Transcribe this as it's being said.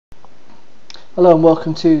Hello and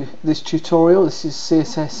welcome to this tutorial. This is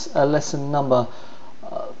CSS lesson number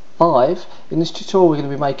 5. In this tutorial we're going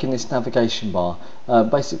to be making this navigation bar,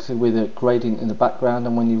 basically with a gradient in the background,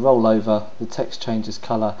 and when you roll over the text changes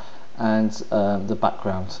colour and the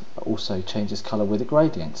background also changes colour with a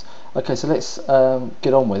gradient. Okay, so let's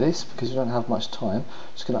get on with this because we don't have much time.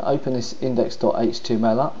 I'm just going to open this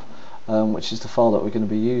index.html up, which is the file that we're going to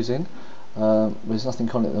be using. There's nothing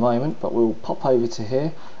on it at the moment, but we'll pop over to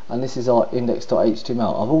here, and this is our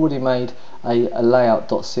index.html. I've already made a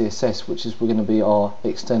layout.css, which is going to be our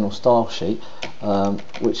external style sheet,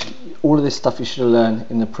 which all of this stuff you should have learned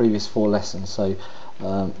in the previous 4 lessons, so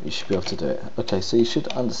you should be able to do it. Okay, so you should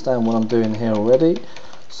understand what I'm doing here already,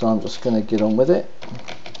 so I'm just going to get on with it,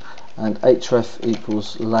 and href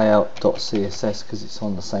equals layout.css because it's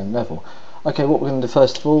on the same level. Okay, what we're going to do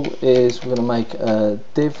first of all is we're going to make a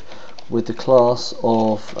div with the class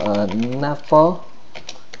of navbar,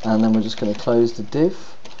 and then we're just going to close the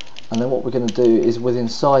div, and then what we're going to do is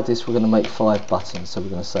inside this we're going to make 5 buttons. So we're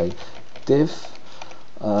going to say div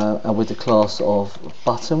and with the class of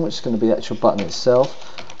button, which is going to be the actual button itself,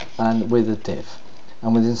 and with a div,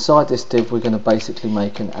 and inside this div we're going to basically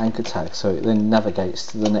make an anchor tag, so it then navigates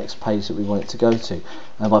to the next page that we want it to go to,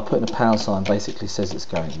 and by putting a pound sign basically says it's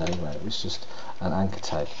going nowhere. It's just an anchor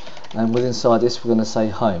tag, and inside this we're going to say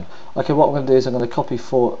home. Okay, what I'm going to do is I'm going to copy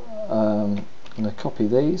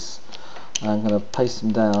these, and I'm going to paste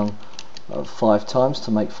them down 5 times to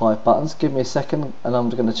make 5 buttons. Give me a second and I'm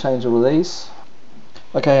going to change all of these.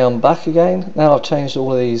 Okay, I'm back again. Now I've changed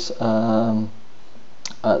all of these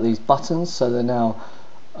buttons, so they're now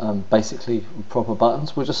basically proper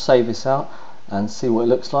buttons. We'll just save this out and see what it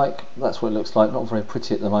looks like. That's what it looks like. Not very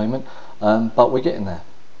pretty at the moment, but we're getting there.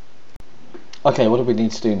 Okay, what do we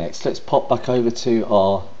need to do next? Let's pop back over to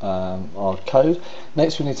our code.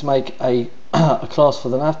 Next we need to make a class for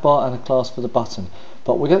the navbar and a class for the button,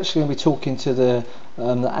 but we're actually going to be talking to the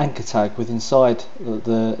anchor tag with inside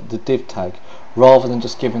the div tag, rather than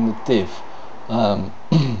just giving the div a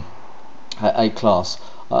class.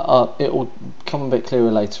 It will come a bit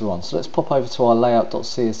clearer later on. So let's pop over to our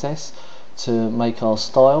layout.css to make our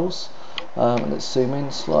styles. Let's zoom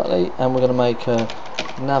in slightly, and we're going to make a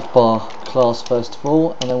navbar class first of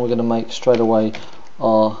all, and then we're going to make straight away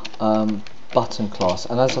our button class.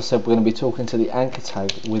 And as I said, we're going to be talking to the anchor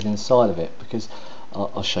tag with inside of it, because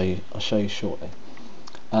I'll show you shortly.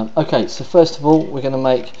 Okay, so first of all we're going to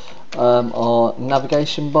make our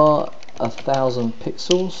navigation bar 1000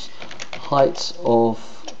 pixels, height of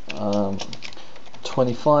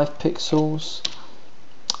 25 pixels.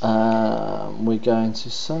 We're going to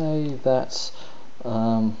say that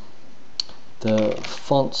the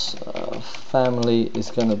font family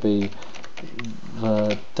is going to be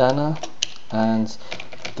Verdana, and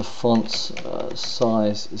the font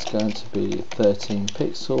size is going to be 13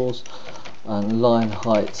 pixels, and line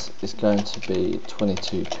height is going to be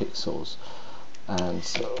 22 pixels, and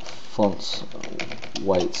font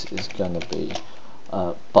weight is going to be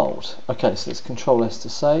bold. Okay, so let's Control S to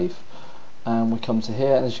save, and we come to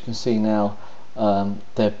here, and as you can see now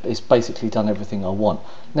it's basically done everything I want.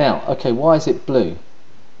 Now, okay, why is it blue?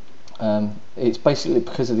 It's basically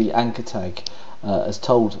because of the anchor tag. As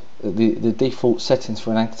told, the default settings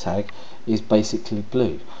for an anchor tag is basically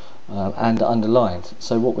blue and underlined.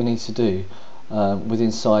 So what we need to do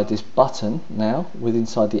inside this button now,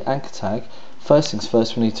 inside the anchor tag, first things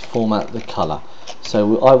first, we need to format the colour.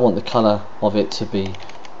 So I want the colour of it to be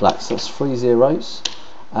black, so that's 3 zeros,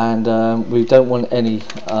 and we don't want any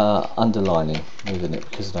underlining within it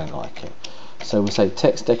because I don't like it. So we'll say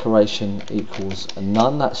text decoration equals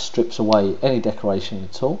none. That strips away any decoration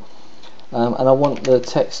at all, and I want the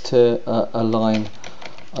text to align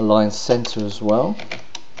center as well.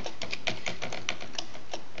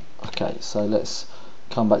 Okay, so let's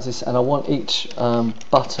come back to this, and I want each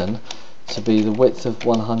button to be the width of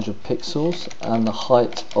 100 pixels and the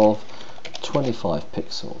height of 25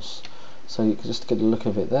 pixels. So you can just get a look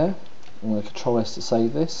of it there. I'm going to Control S to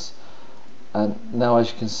save this, and now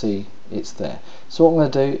as you can see it's there. So what I'm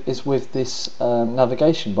going to do is with this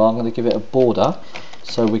navigation bar, I'm going to give it a border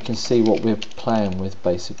so we can see what we're playing with,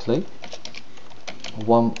 basically.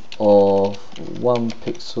 1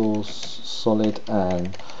 pixel solid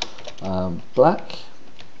and black.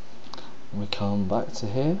 We come back to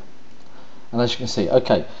here, and as you can see,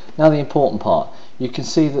 okay, now the important part, you can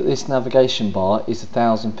see that this navigation bar is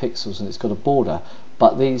 1000 pixels and it's got a border,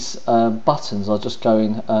 but these buttons are just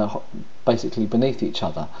going basically beneath each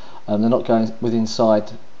other, and they're not going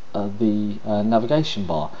inside the navigation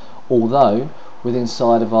bar, although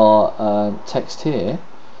inside of our text here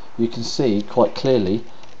you can see quite clearly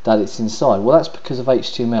that it's inside. Well, that's because of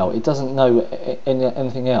HTML. It doesn't know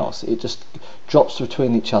anything else. It just drops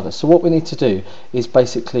between each other. So what we need to do is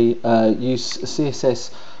basically use a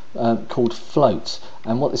CSS called floats,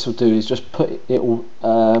 and what this will do is just it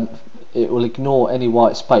will ignore any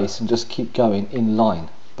white space and just keep going in line,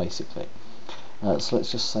 basically. So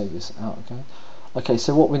let's just save this out again. Okay,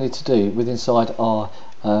 so what we need to do with inside our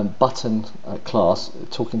button class,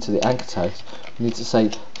 talking to the anchor tags, we need to say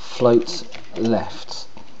float left,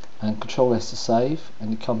 and Control S to save,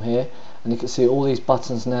 and you come here and you can see all these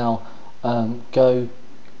buttons now go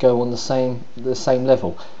on the same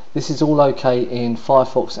level. This is all okay in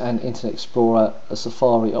Firefox and Internet Explorer,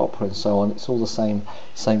 Safari, Opera and so on. It's all the same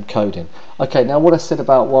coding. Okay, now what I said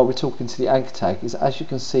about while we're talking to the anchor tag is, as you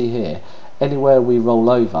can see here, anywhere we roll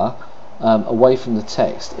over away from the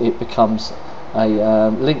text, it becomes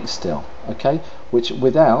a link still, okay, which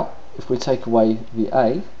without, if we take away the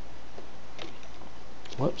A,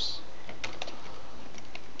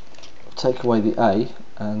 take away the A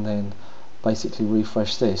and then basically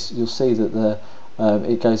refresh this, you'll see that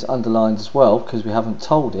it goes underlined as well, because we haven't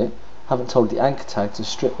told the anchor tag to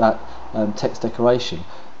strip that text decoration.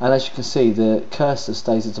 And as you can see, the cursor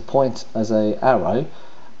stays as an arrow,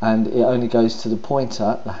 and it only goes to the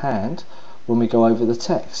pointer, the hand, when we go over the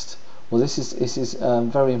text. Well, this is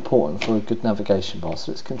very important for a good navigation bar.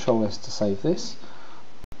 So let's Control S to save this.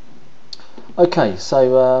 Okay,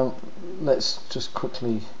 so let's just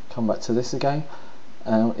quickly come back to this again.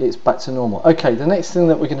 It's back to normal. Okay, the next thing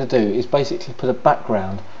that we're going to do is basically put a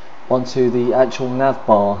background onto the actual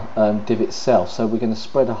navbar div itself. So we're going to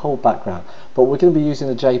spread a whole background, but we're going to be using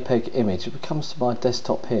a JPEG image. If it comes to my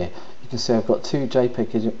desktop here, you can see I've got two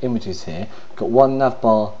JPEG images here. I've got one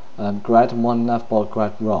navbar grad and one navbar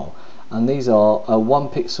grad roll, and these are 1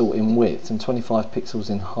 pixel in width and 25 pixels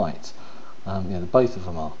in height. Yeah, both of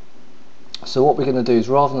them are. So what we're going to do is,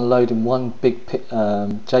 rather than loading one big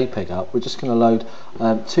JPEG up, we're just going to load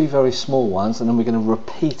two very small ones, and then we're going to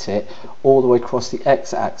repeat it all the way across the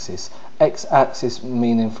x-axis. X-axis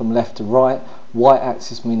meaning from left to right,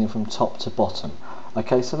 y-axis meaning from top to bottom.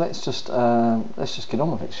 Okay, so let's just get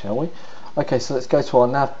on with it, shall we? Okay, so let's go to our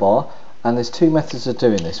navbar, and there's two methods of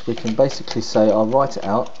doing this. We can basically say, I'll write it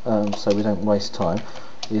out so we don't waste time,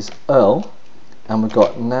 is Earl, and we've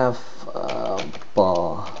got navbar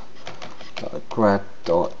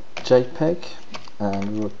grad.jpg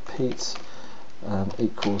and repeat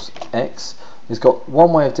equals x. It's got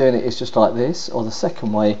one way of doing it is just like this, or the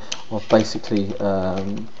second way of basically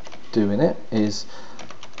doing it is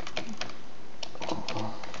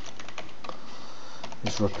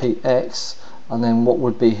repeat x, and then what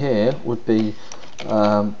would be here would be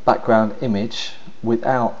background image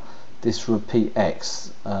without this repeat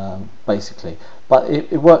x, basically. But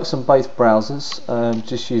it works on both browsers,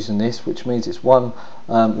 just using this, which means it's one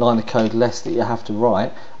line of code less that you have to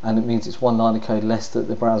write, and it means it's one line of code less that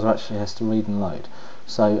the browser actually has to read and load.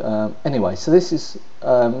 So anyway, so this is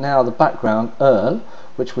now the background Earl,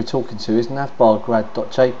 which we're talking to, is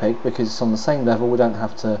navbargrad.jpg, because it's on the same level. We don't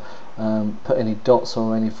have to put any dots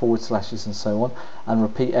or any forward slashes and so on. And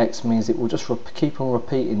repeat x means it will just keep on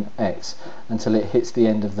repeating x until it hits the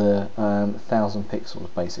end of the 1000 pixels,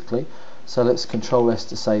 basically. So let's Control S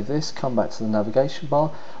to save this, come back to the navigation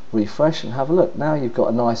bar, refresh and have a look. Now you've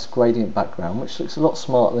got a nice gradient background, which looks a lot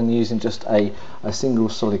smarter than using just a single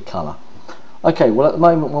solid colour. Okay, well at the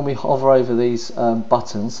moment when we hover over these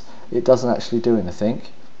buttons, it doesn't actually do anything,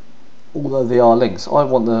 although they are links. I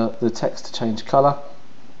want the text to change colour,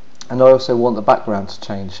 and I also want the background to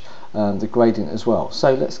change the gradient as well.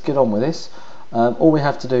 So let's get on with this. All we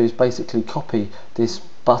have to do is basically copy this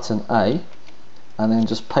button A and then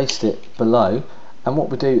just paste it below, and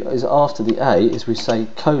what we do is after the A is we say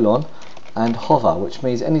colon and hover, which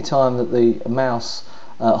means any time that the mouse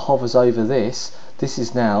hovers over this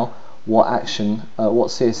is now what action, what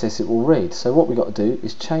CSS it will read. So what we've got to do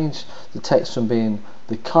is change the text from being,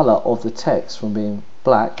 the colour of the text from being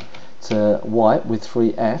black to white with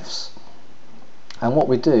 3 Fs, and what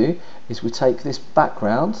we do is we take this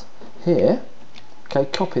background here, okay,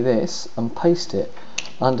 copy this and paste it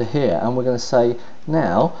under here, and we're going to say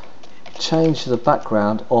now change the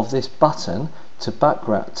background of this button to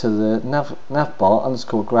the navbar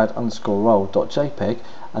underscore grad underscore roll dot jpg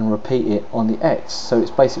and repeat it on the X. So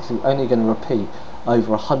it's basically only going to repeat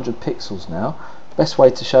over 100 pixels now. Best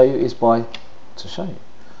way to show you is to show you,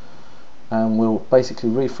 and we'll basically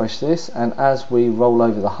refresh this, and as we roll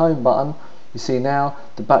over the home button, you see now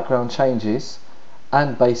the background changes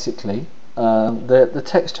and basically the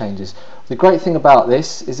text changes. The great thing about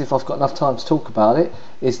this is, if I've got enough time to talk about it,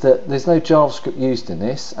 is that there's no JavaScript used in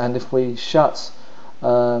this, and if we shut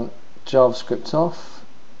JavaScript off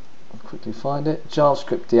quickly find it.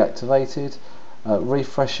 JavaScript deactivated.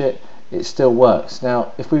 Refresh it. It still works.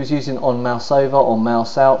 Now, if we was using on mouse over or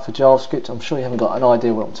mouse out for JavaScript, I'm sure you haven't got an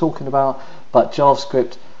idea what I'm talking about. But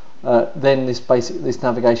JavaScript, then this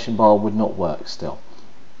navigation bar would not work still.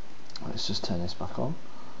 Let's just turn this back on.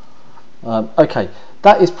 Okay,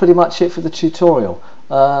 that is pretty much it for the tutorial.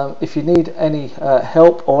 If you need any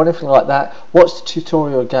help or anything like that, watch the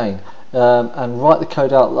tutorial again and write the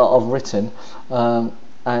code out that I've written,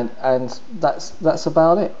 and that's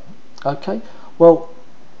about it. Okay, well,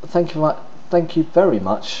 thank you very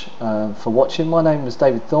much for watching. My name is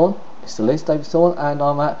David Thorne. It still is David Thorne, and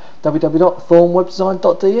I'm at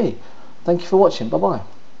www.thornewebdesign.de. Thank you for watching. Bye bye.